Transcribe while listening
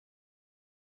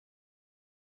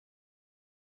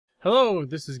Hello,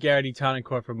 this is Gary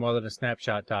Tonicourt from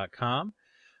MoreThanASnapshot.com.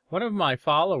 One of my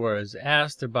followers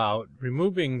asked about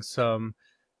removing some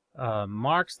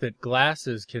marks that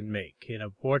glasses can make in a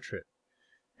portrait.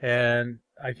 And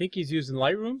I think he's using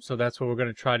Lightroom, so that's what we're going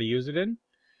to try to use it in.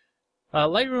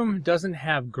 Lightroom doesn't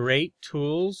have great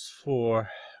tools for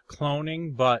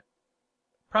cloning, but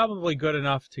probably good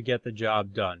enough to get the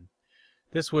job done.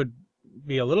 This would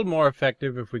be a little more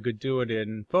effective if we could do it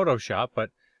in Photoshop, but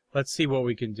let's see what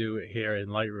we can do here in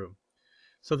Lightroom.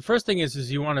 So the first thing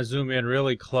is you want to zoom in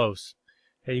really close.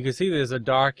 And you can see there's a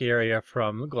dark area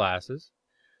from the glasses.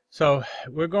 So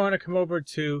we're going to come over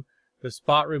to the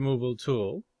spot removal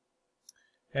tool.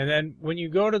 And then when you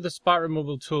go to the spot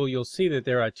removal tool, you'll see that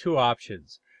there are two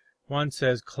options. One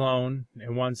says clone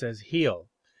and one says heal.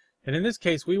 And in this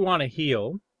case, we want to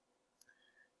heal.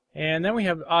 And then we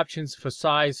have options for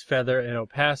size, feather, and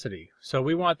opacity. So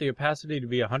we want the opacity to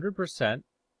be 100%.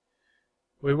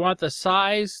 We want the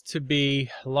size to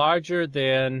be larger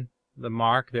than the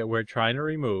mark that we're trying to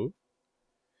remove.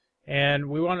 And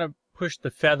we want to push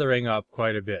the feathering up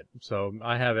quite a bit. So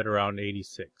I have it around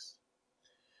 86.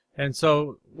 And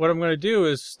so what I'm going to do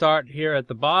is start here at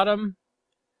the bottom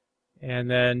and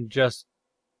then just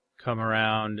come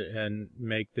around and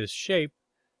make this shape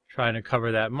trying to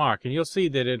cover that mark. And you'll see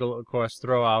that it'll, of course,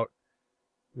 throw out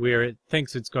where it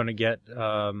thinks it's going to get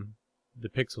the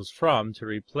pixels from to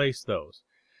replace those.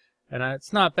 And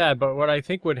it's not bad, but what I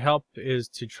think would help is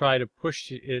to try to push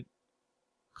it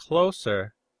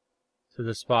closer to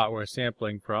the spot we're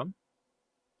sampling from.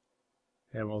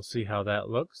 And we'll see how that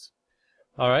looks.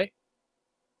 Alright.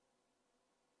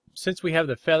 Since we have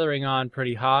the feathering on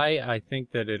pretty high, I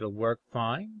think that it'll work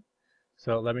fine.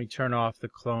 So let me turn off the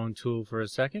clone tool for a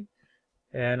second.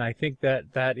 And I think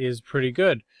that that is pretty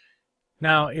good.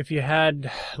 Now, if you had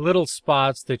little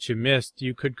spots that you missed,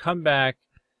 you could come back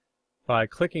by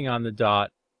clicking on the dot,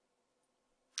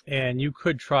 and you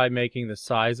could try making the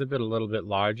size of it a little bit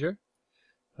larger.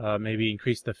 Maybe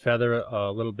increase the feather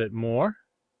a little bit more.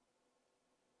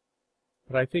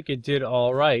 But I think it did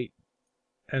all right,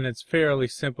 and it's fairly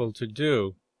simple to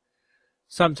do.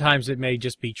 Sometimes it may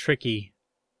just be tricky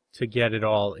to get it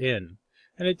all in,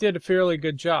 and it did a fairly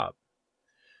good job.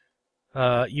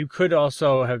 You could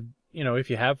also have, if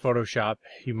you have Photoshop,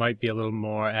 you might be a little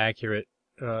more accurate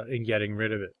in getting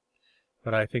rid of it.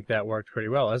 But I think that worked pretty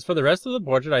well. As for the rest of the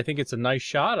portrait, I think it's a nice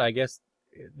shot. I guess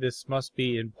this must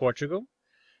be in Portugal.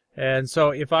 And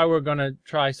so if I were going to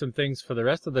try some things for the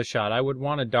rest of the shot, I would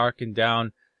want to darken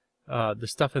down the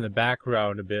stuff in the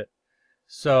background a bit.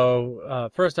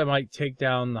 So first I might take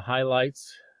down the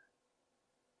highlights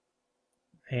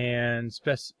and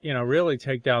really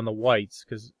take down the whites,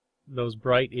 because those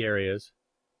bright areas.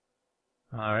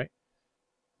 All right.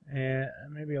 And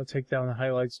maybe I'll take down the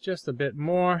highlights just a bit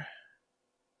more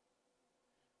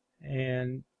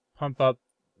and pump up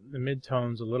the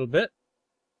midtones a little bit.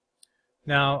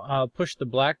 Now I'll push the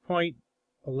black point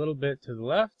a little bit to the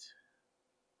left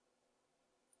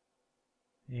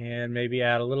and maybe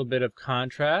add a little bit of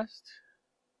contrast.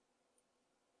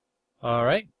 All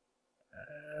right.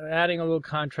 Adding a little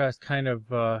contrast kind of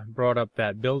brought up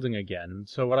that building again.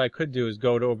 So what I could do is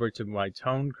go over to my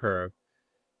tone curve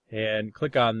and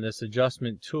click on this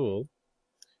adjustment tool.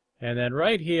 And then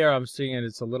right here I'm seeing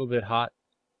it's a little bit hot.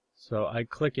 So I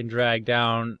click and drag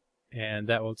down, and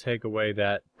that will take away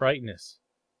that brightness.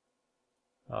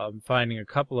 I'm finding a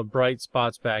couple of bright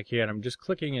spots back here, and I'm just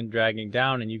clicking and dragging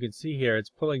down, and you can see here it's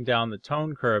pulling down the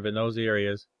tone curve in those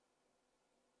areas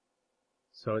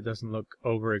so it doesn't look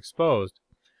overexposed.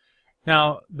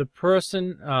 Now, the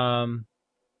person,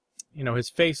 his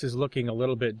face is looking a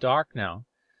little bit dark now,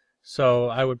 so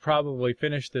I would probably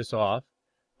finish this off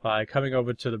by coming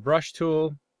over to the brush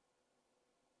tool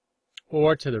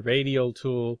or to the radial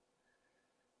tool.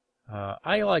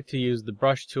 I like to use the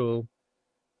brush tool,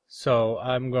 so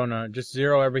I'm going to just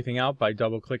zero everything out by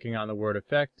double-clicking on the word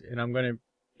effect, and I'm going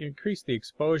to increase the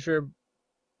exposure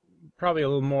probably a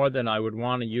little more than I would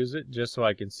want to use it, just so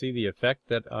I can see the effect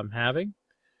that I'm having.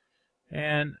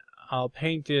 And I'll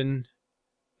paint in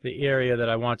the area that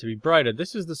I want to be brighter.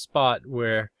 This is the spot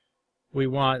where we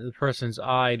want the person's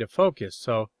eye to focus,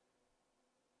 so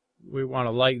we want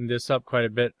to lighten this up quite a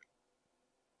bit.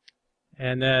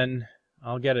 And then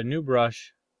I'll get a new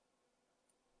brush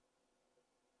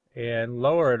and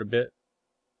lower it a bit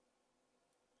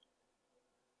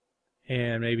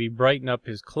and maybe brighten up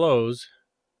his clothes,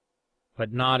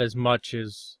 but not as much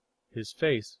as his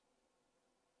face.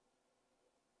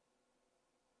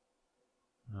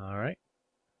 All right.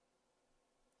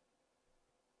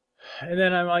 And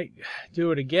then I might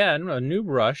do it again, a new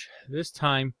brush. This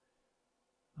time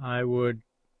I would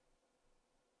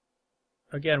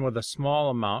again with a small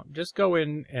amount, just go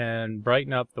in and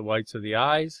brighten up the whites of the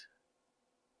eyes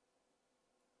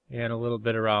and a little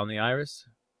bit around the iris.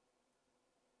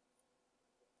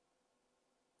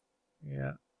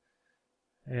 Yeah.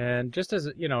 And just as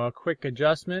a quick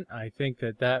adjustment, I think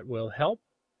that will help.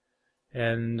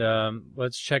 And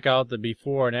let's check out the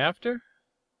before and after.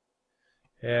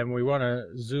 And we want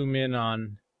to zoom in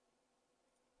on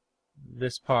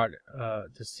this part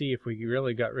to see if we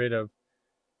really got rid of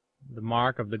the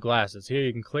mark of the glasses. Here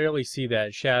you can clearly see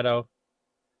that shadow,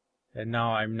 and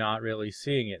now I'm not really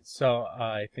seeing it. So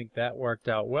I think that worked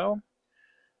out well.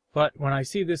 But when I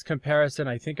see this comparison,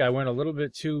 I think I went a little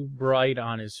bit too bright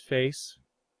on his face.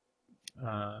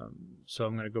 So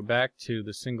I'm going to go back to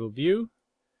the single view,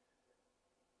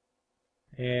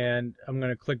 and I'm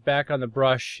going to click back on the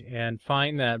brush and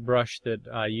find that brush that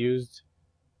I used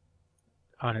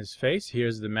on his face.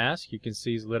 Here's the mask. You can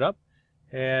see he's lit up,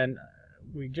 and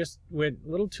we just went a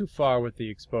little too far with the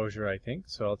exposure, I think.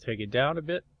 So I'll take it down a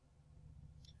bit,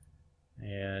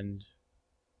 and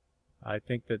I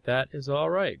think that is all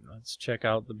right. Let's check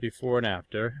out the before and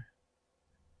after.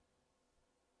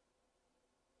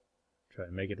 Try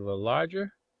to make it a little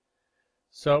larger.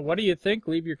 So what do you think?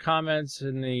 Leave your comments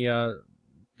in the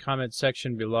comment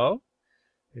section below.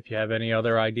 If you have any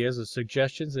other ideas or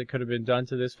suggestions that could have been done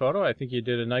to this photo, I think you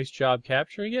did a nice job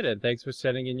capturing it, and thanks for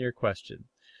sending in your question.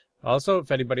 Also,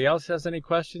 if anybody else has any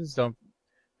questions, don't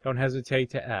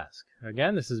hesitate to ask.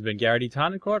 Again, this has been Gary D.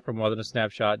 Tonencourt from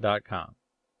morethanasnapshot.com.